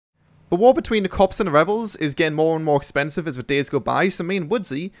The war between the cops and the rebels is getting more and more expensive as the days go by, so me and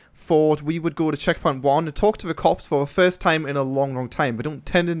Woodsy thought we would go to checkpoint 1 and talk to the cops for the first time in a long time. We don't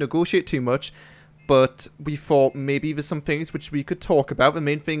tend to negotiate too much, but we thought maybe there's some things which we could talk about, the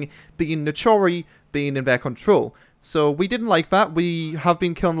main thing being the Chori being in their control. So we didn't like that. We have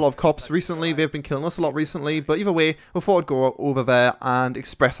been killing a lot of cops recently, they've been killing us a lot recently, but either way, we thought I'd go over there and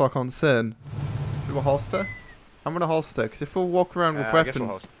express our concern. Do a holster? I'm gonna holster, because if we walk around with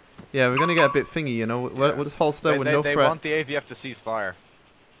weapons... Yeah, we're gonna get a bit thingy, you know. We'll just holster with no threat. They want the AVF to cease fire.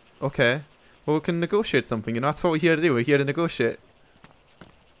 Okay. Well, we can negotiate something, you know. That's what we're here to do. We're here to negotiate.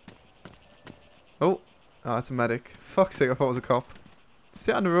 Oh, that's a medic. Fuck's sake, I thought it was a cop.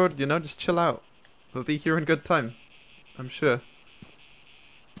 Sit on the road, you know, just chill out. We'll be here in good time. I'm sure.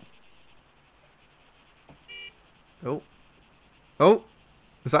 Oh. Oh!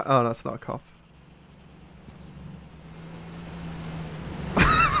 Is that... Oh, that's not a cop.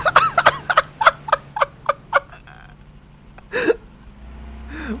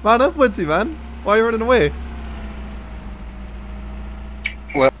 Man up, Woodsy, man. Why are you running away?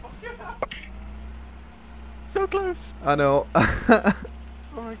 Well, so close. I know. Oh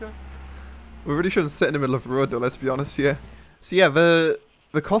my god. We really shouldn't sit in the middle of the road, though. Let's be honest here. So yeah, the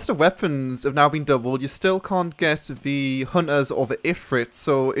cost of weapons have now been doubled. You still can't get the hunters or the ifrits,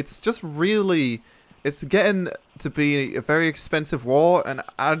 so it's just really... It's getting to be a very expensive war, and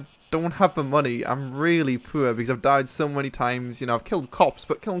I don't have the money. I'm really poor because I've died so many times. You know, I've killed cops,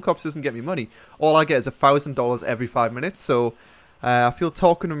 but killing cops doesn't get me money. All I get is $1,000 every 5 minutes, so I feel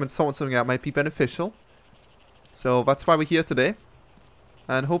talking to them and sorting something out might be beneficial. So that's why we're here today.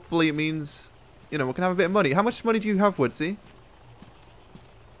 And hopefully it means, you know, we can have a bit of money. How much money do you have, Woodsy?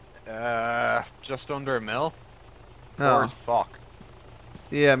 Just under $1 mil. Oh. Poor as fuck.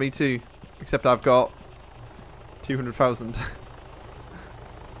 Yeah, me too. Except I've got 200,000.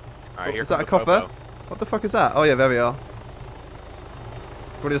 Alright, is that a copper? What the fuck is that? Oh yeah, there we are.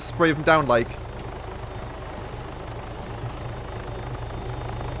 We're gonna just spray them down like.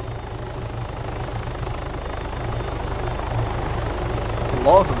 That's a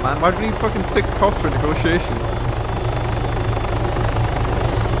lot of them, man. Why do we need fucking 6 cops for negotiation?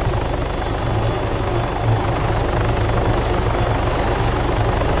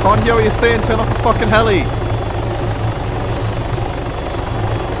 Can't hear what you're saying, turn off the fucking heli!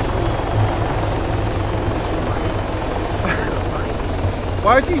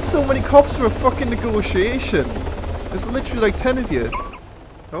 Why do you need so many cops for a fucking negotiation? There's literally like 10 of you.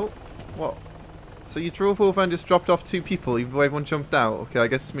 Oh, what? So you drove over and just dropped off 2 people even though everyone jumped out? Okay, I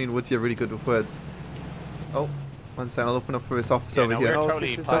guess me and Woodsy are really good with words. Oh, one second, I'll open up for this officer over here.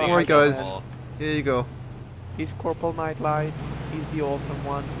 Totally Don't worry guys, here you go. He's Corporal Nightlight. He's the awesome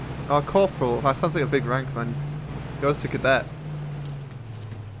one. Oh, Corporal. That sounds like a big rank, man. Goes to cadet.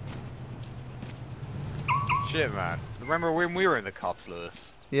 Shit, man. Remember when we were in the cops, Lewis?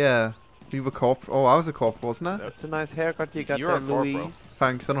 Yeah. You were corporal. Oh, I was a corporal, wasn't I? That's a nice haircut you got You're there, a Louis. corporal.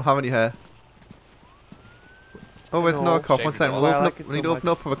 Thanks, I don't have any hair. Oh, there's no cop. One second. We need to open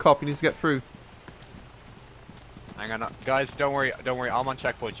up for the cop. He needs to get through. Hang on. Guys, don't worry. Don't worry. I'm on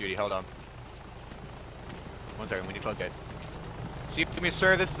checkpoint duty. Hold on. 1 second. We need to plug it. Excuse me,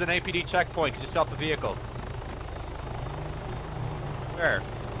 sir. This is an APD checkpoint. Could you stop the vehicle? Where?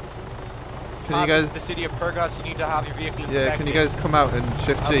 Can you guys... The city of Purgas, you need to have your vehicle inspected. Yeah, can you guys come out and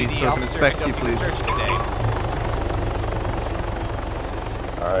shift G so I can inspect you, please?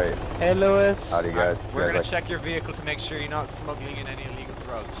 Alright. Hey, Lewis. How do you guys? We're going to check your vehicle to make sure you're not smuggling in any illegal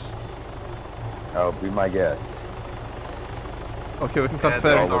drugs. Oh, be my guest. Okay, we can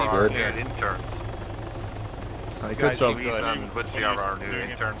confirm. Good. Alright, good job.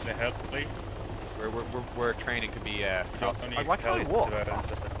 We're training to be, why can't I walk?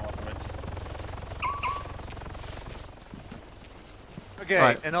 Okay,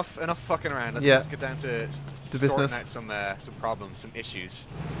 right. enough fucking around. Let's get down to the business. Out some problems, some issues.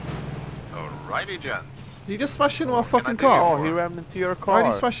 Alrighty, gents. Did you just smash into our fucking car? Oh, he rammed into your car. Why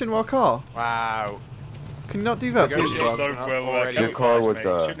did you smash into our car? Wow. Can you not do that, please? Your car was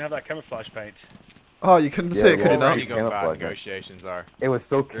shouldn't have that camouflage paint. Oh, you couldn't see it, could you not? Already go bad negotiations are. It was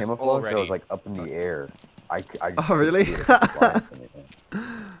so camouflaged that it was like up in the air. Oh, really?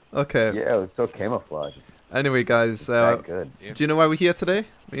 Okay. Yeah, it was so camouflaged. Anyway, guys, That good. do you know why we're here today?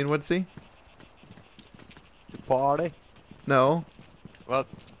 Me and Woodsy? Party. No. Well,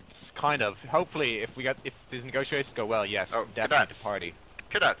 kind of. Hopefully, if these negotiations go well, yes, definitely the party.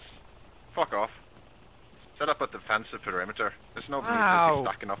 Cadets, fuck off. Set up a defensive perimeter. There's nobody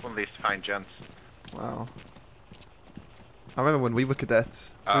stacking up on these fine gents. Wow. I remember when we were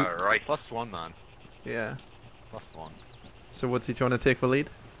cadets. Right. +1, man. Yeah. +1. So Woodsy, do you want to take the lead?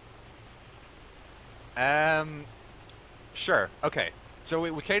 Sure. Okay. So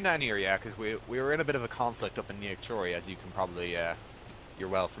we came down here, yeah, because we were in a bit of a conflict up in Neochori, as you can probably you're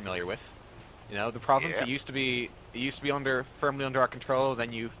well familiar with. You know, the province. Yeah. It used to be firmly under our control.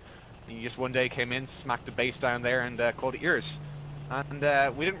 Then you just one day came in, smacked the base down there, and called it yours.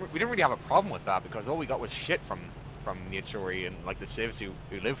 And we didn't really have a problem with that because all we got was shit from Neochori and like the civs who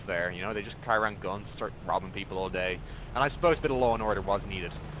lived there. You know, they just carry around guns, start robbing people all day. And I suppose a bit of law and order was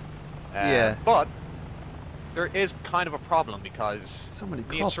needed. Yeah. But there is kind of a problem because So many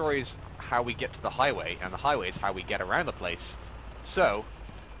cops. Neochori is how we get to the highway, and the highway is how we get around the place. So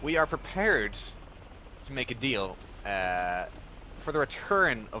we are prepared to make a deal for the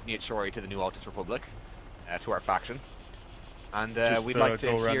return of Neochori to the new Altis Republic, to our faction. And we'd like to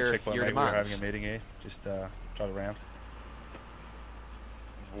go around hear the checkpoint, your mate. We're having a demands. meeting here. Just trot around.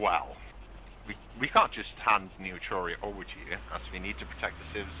 Well, we can't just hand Neochori over to you, as we need to protect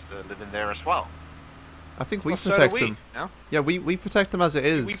the civs living there as well. I think we Well, so do protect we, them. no? Yeah, we protect them as it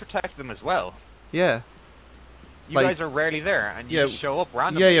is. We protect them as well. Yeah. You Like- guys are rarely there, and you Yeah, just show up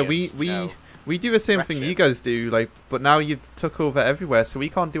randomly. Yeah, and, you know, we do the same wreck thing shit. you guys do, like, but now you've took over everywhere, so we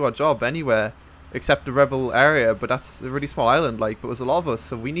can't do our job anywhere except the rebel area. But that's a really small island, like, but there's a lot of us,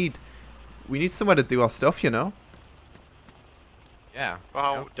 so we need somewhere to do our stuff, you know. Yeah.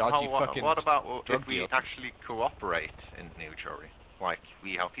 Well, you know, dodgy fucking what about drug if we deal. actually cooperate in Neochori? Like,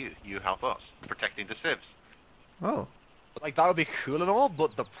 we help you, you help us, protecting the civs. Oh. Like that would be cool and all,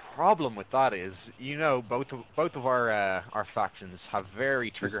 but the problem with that is, you know, both of our factions have very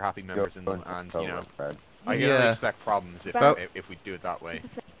trigger-happy members in them, and you know, I can only Yeah. expect problems About- if we do it that way.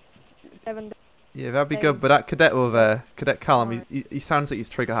 Yeah, that'd be good, but that cadet over there, Cadet Callum, he sounds like he's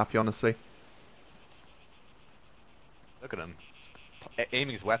trigger happy, honestly. Look at him,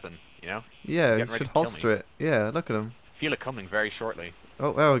 aiming his weapon. You know, Yeah, he Getting ready should to kill holster me. it. Yeah, look at him. feel it coming very shortly.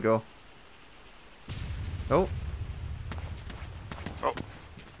 Oh, there we go. Oh.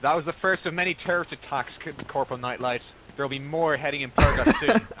 That was the first of many terrorist attacks, Corporal Nightlight. There'll be more heading in progress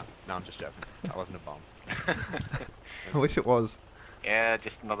soon. No, I'm just joking. That wasn't a bomb. I wish it was. Yeah,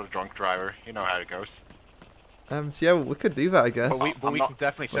 just another drunk driver. You know how it goes. So yeah, we could do that, I guess. But I'm we not- can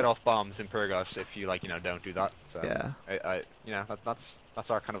definitely set off bombs in Purgos if you like, you know, don't do that. So, Yeah. you know, that's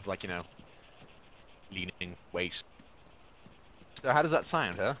our kind of like, you know, leaning weight. So how does that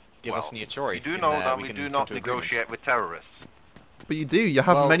sound, huh? Give us Neochori. You do and, know that we can do come not to agreement. negotiate with terrorists. But you do. You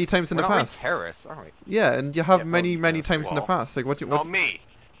have Well, many times in we're the not really past. terrorists, are we? Yeah, and you have Yeah, many well, times in the well, past. Like, what? Not me.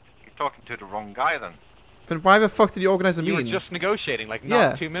 You're talking to the wrong guy then. Then why the fuck did you organize a You were meeting? just negotiating like Yeah.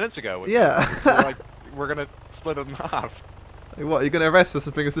 not 2 minutes ago. Yeah. Like we're gonna split it in half. Like, what? You're gonna arrest us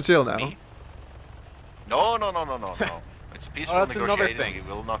and bring us to jail now? Me? No. It's peaceful that's another negotiating. thing.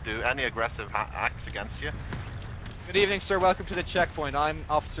 We will not do any aggressive acts against you. Good evening, sir. Welcome to the checkpoint. I'm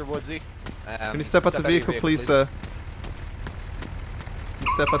Officer Woodsy. Can you step out the of your vehicle, please, sir? Can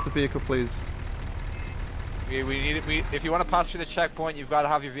you step out the vehicle, please? If you want to pass through the checkpoint, you've got to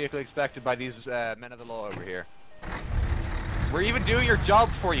have your vehicle inspected by these men of the law over here. We're even doing your job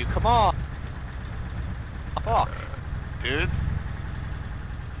for you. Come on. Fuck. Dude.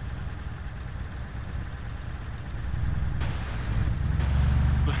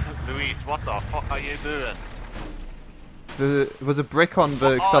 Luis, what the fuck are you doing? There was a brick on the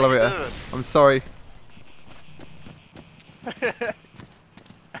What are you accelerator. doing? I'm sorry.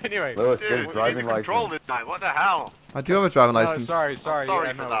 Anyway. Lewis, Dude, get a we need driving to control license. this guy. What the hell? I do have a driving Oh, license. sorry. Sorry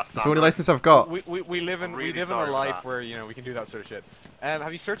yeah, for no. that. It's the only license I've got. We live in I'm really a sorry for life that. where, you know, we can do that sort of shit.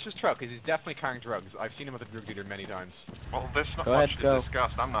 Have you searched his truck? Because he's definitely carrying drugs. I've seen him with a drug dealer many times. Well, there's not Go ahead, much to go.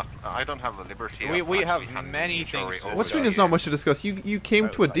 discuss. I don't have the liberty. We of have actually handing many Neochori things to over What do to you mean there's not much to discuss? You came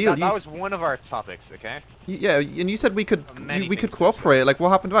to a deal. That was one of our topics, okay? Yeah, and you said we could Many we could things to cooperate. Like, what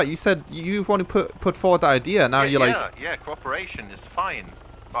happened to that? You said you've only put forward that idea. Now you're like, yeah, cooperation is fine,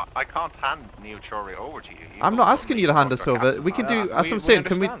 but I can't hand Neochori over to you. I'm not asking you to hand us over. We can do. That's what I'm saying.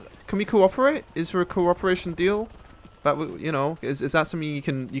 Can we cooperate? Is there a cooperation deal? That you know, is that something you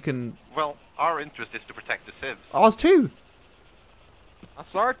can? Well, our interest is to protect the civs. Ours too.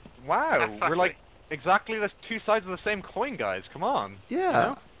 That's our... Wow, Exactly. we're like exactly the two sides of the same coin, guys. Come on. Yeah. You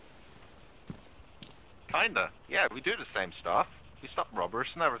know? Kinda. Yeah, we do the same stuff. We stop robbers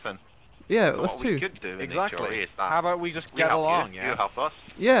and everything. Yeah, So us what we too. could do in Neochori Exactly. is that How about we just we get help along, you, yeah? you help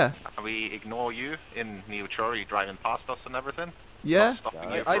us, Yeah, and we ignore you in Neochori driving past us and everything. yeah. Not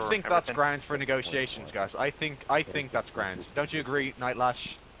stopping you I for think that's everything. grounds for negotiations, guys. I think that's grounds. Don't you agree,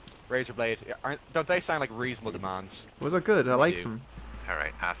 Nightlash, Razorblade? Don't they sound like reasonable demands? Was that good? I like do. them.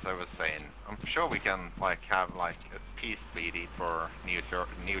 Alright, as I was saying, I'm sure we can like have like a peace treaty for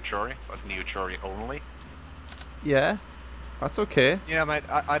Neochori, but Neochori only. Yeah. That's okay. Yeah, mate,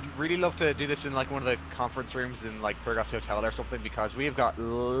 I'd really love to do this in like one of the conference rooms in like Burgos Hotel or something, because we've got a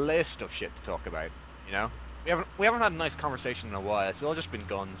list of shit to talk about, you know? We haven't had a nice conversation in a while. It's all just been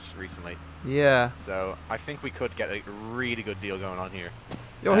guns recently. Yeah. So I think we could get a really good deal going on here.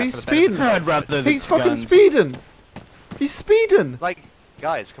 Yo, he's for the speeding. benefit- I'd rather He's fucking guns. speeding. He's speeding. Like,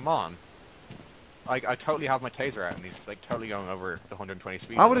 guys, come on. I totally have my taser out and he's like totally going over the 120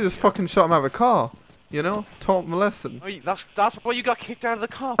 speed. I would have limit, just you know? fucking shot him out of a car. You know? Taught him a lesson. Oh, that's why you got kicked out of the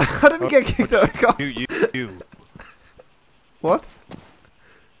cop. I didn't get kicked out of a car. You. What?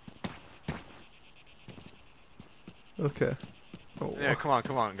 Okay. Oh. Yeah, come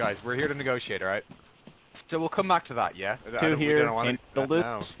on, guys. We're here to negotiate, alright? So we'll come back to that, yeah? Two We here, don't wanna handle do that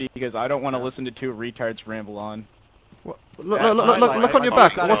now. this, because I don't want to listen to two retards ramble on. What? Yeah, Look on your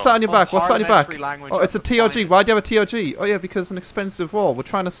back. What's that on your back? What's that on your back? Oh, it's a TRG. Why do you have a TRG? Oh yeah, because it's an expensive war. We're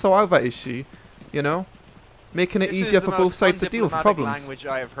trying to sort out that issue. You know? Making it easier for both sides to deal with problems. Language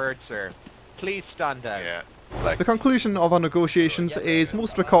I have heard, sir. Please stand down. Yeah. The conclusion of our negotiations is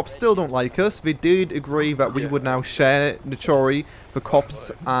most of the cops still don't like us. They did agree that we would now share Notori. The cops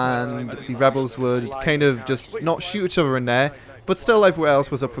and the rebels would kind of just not shoot each other in there. But still everywhere else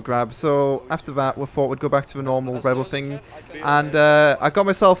was up for grabs. So after that we thought we'd go back to the normal rebel thing. And I got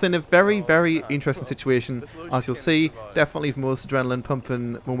myself in a very, very interesting situation. As you'll see, definitely the most adrenaline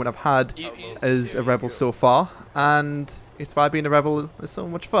pumping moment I've had as a rebel so far. And it's why being a rebel is so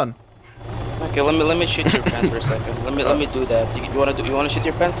much fun. Okay, let me shoot your pants for a second. Let me do that. You wanna shoot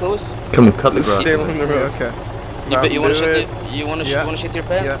your pants, Lewis? Come cut the Stay grass. along the road. Okay. You wanna do shoot it. you wanna Yeah. you wanna shoot your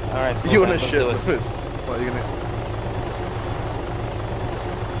pants? Yeah. All right. You cool, wanna let's shit, do it. Lewis? What are you gonna...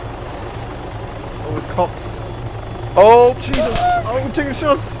 Oh, it's cops. Oh, Jesus. Oh, taking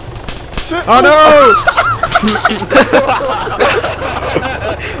shots. Shit. Oh, no!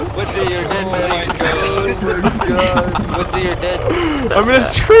 What's your dead, buddy? What's your dead? I'm in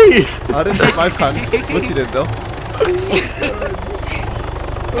a tree! I didn't shit my pants. What's he did, though?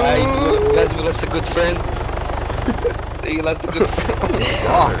 Guys, we lost a good friend. You lost a good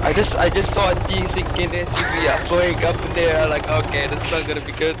friend. I just saw a decent Guinness blowing up in there. I'm like, okay, that's not gonna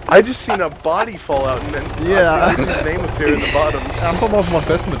be good. I just seen a body fall out and then Yeah. I seen his name appear in the bottom. I thought more of my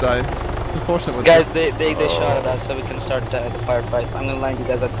best would die. It's unfortunate. With Guys, they shot at us, so we can start the firefight. I'm gonna line you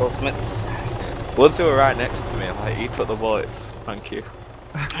guys at Goldsmith. Woodsy were right next to me, like, he took the bullets. Thank you.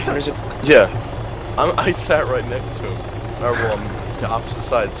 Where's it? Yeah. I sat right next to him. Or well, on the opposite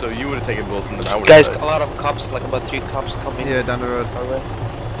side, so you would have taken bullets and then I would have Guys, a lot of cops, like about 3 cops coming. Yeah, down the road. Our way.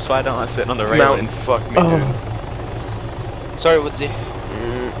 That's why I don't like sitting on the Come out railing. and fuck me, dude. Sorry, Woodsy.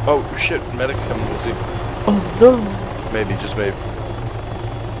 Oh shit, medic's coming, Woodsy. Oh, no. Maybe, just maybe.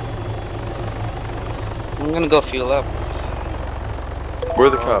 I'm gonna go fuel up. Where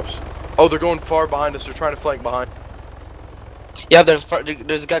are the cops? Oh, they're going far behind us. They're trying to flank behind. Yeah, there's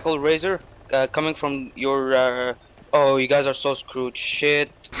a guy called Razor coming from your. Oh, you guys are so screwed. Shit.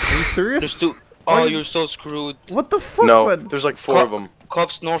 Are you serious? There's 2. Oh, you're so screwed. What the fuck, No, man? there's like 4 of them.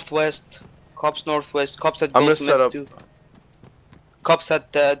 Cops northwest. Cops northwest. Cops at I'm gonna Goldsmith set up. too. Cops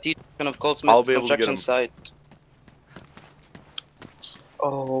at the of Goldsmith I'll be able to get construction 'em. site.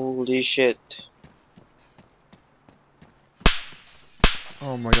 Holy shit.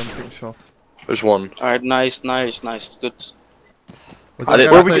 Oh my god, I'm taking shots. There's one. Alright, nice. Good. Was Where that are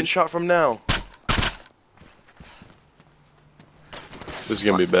guy we outside? getting shot from now? This is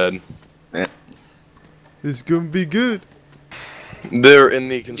gonna be bad. It's gonna be good. They're in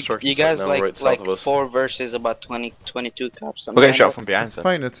the construction You site guys now, like right south of us. 4 versus about 22 cops. We're getting shot from behind, It's sir.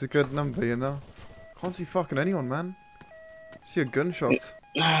 fine, it's a good number, you know. Can't see fucking anyone, man. See your gunshots.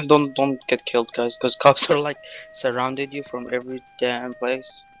 Don't get killed, guys, because cops are like surrounded you from every damn place.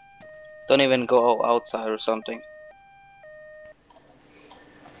 Don't even go outside or something.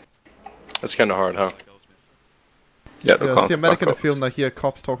 That's kind of hard, huh? Yeah, Yeah, see a medic in the field and I hear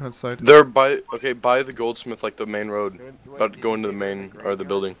cops talking outside. They're by the Goldsmith, like the main road, about to go into the main or the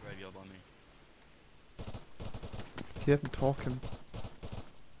building. Hear them talking.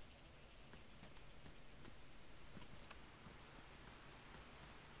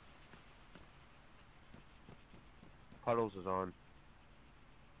 Puddles is on.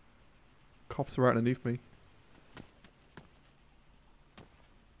 Cops are right underneath me.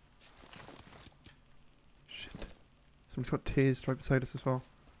 Shit. Someone's got tased right beside us as well.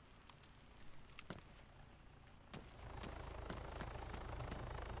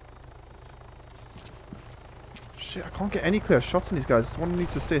 Shit, I can't get any clear shots on these guys. Someone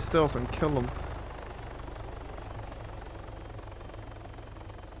needs to stay still so I can kill them.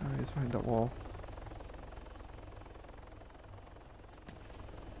 Oh, he's behind that wall.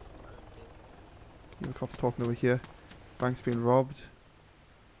 The cops talking over here. Bank's being robbed.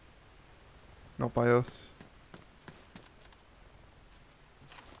 Not by us.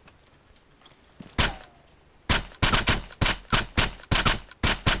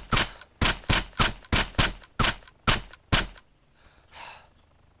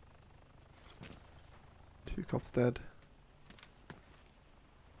 Two cops dead.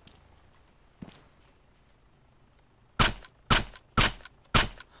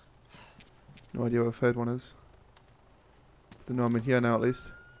 No idea where the third one is. They know I'm in here now at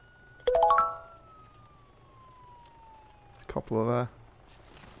least. There's a couple over there.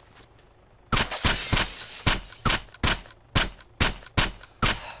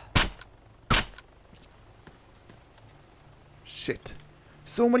 Shit.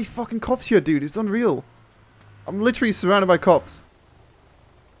 So many fucking cops here, dude. It's unreal. I'm literally surrounded by cops.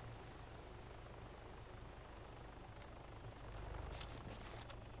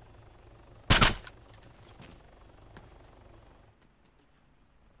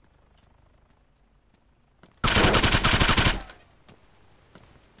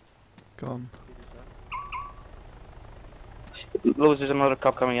 Gone. Lewis, there's another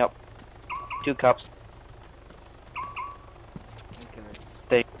cop coming up. 2 cops.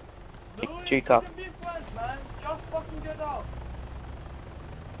 Stay. 3 cops. Just fucking get out.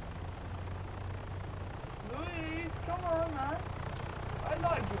 Louis, come on, man. I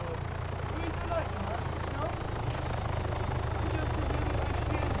like you. Louis, I like you, man. You know? I'm just a really nice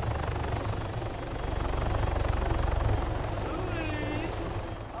kid. Louis,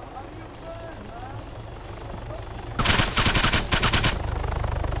 I'm your friend, man.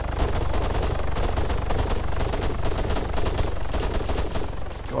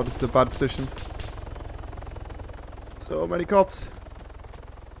 God, this is a bad position. So many cops.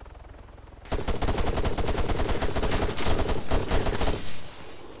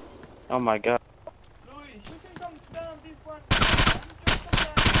 Oh my god. Louis, you can come down this one.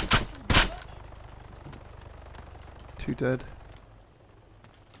 Just come down. 2 dead.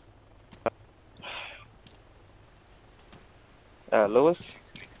 Lewis?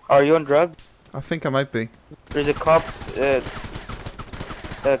 Are you on drugs? I think I might be. There's a cop, there's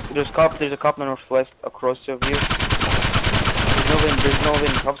a cop in the northwest across of you. There's no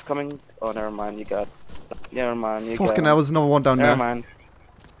wind cops coming. Oh, never mind, you got. Never mind, you got. Fucking hell, there's another one down Never there. mind.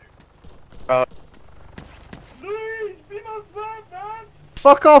 Louis, be my friend, man.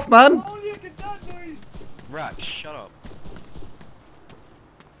 Fuck off, man! Only you can done, Louis. Rat, shut up.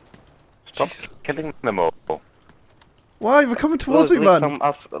 Stop killing them all. Why? They're coming towards Lewis, me, man!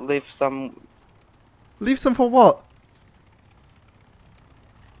 leave some. Leave some for what?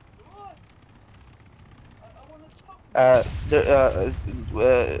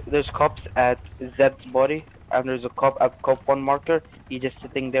 There's cops at Zed's body, and there's a cop at cop 1 marker. He's just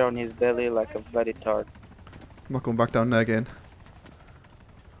sitting there on his belly like a bloody tart. I'm not going back down there again.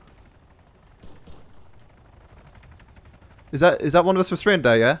 Is that one of us restrained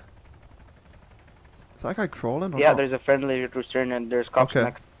there, yeah? Is that guy crawling or Yeah, not? there's a friendly restraint and there's cops Okay.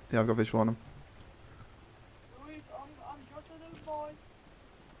 next. Yeah, I've got visual on him. Louis, I'm just a little boy.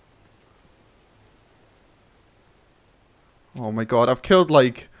 Oh my god, I've killed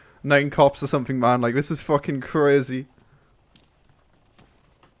like 9 cops or something, man. Like, this is fucking crazy.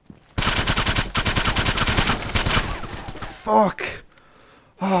 Fuck!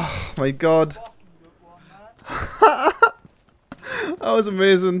 Oh my god. That was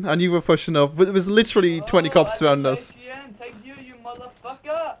amazing. I knew we were pushing up. But it was literally 20 cops surrounding us. Take you, you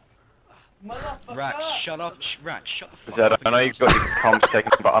motherfucker. Motherfucker. Rat, shut up. Rat, shut the fuck Zed, up. I know you've got your comms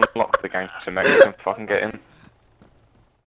taken, but unlock the gang to make them fucking get in.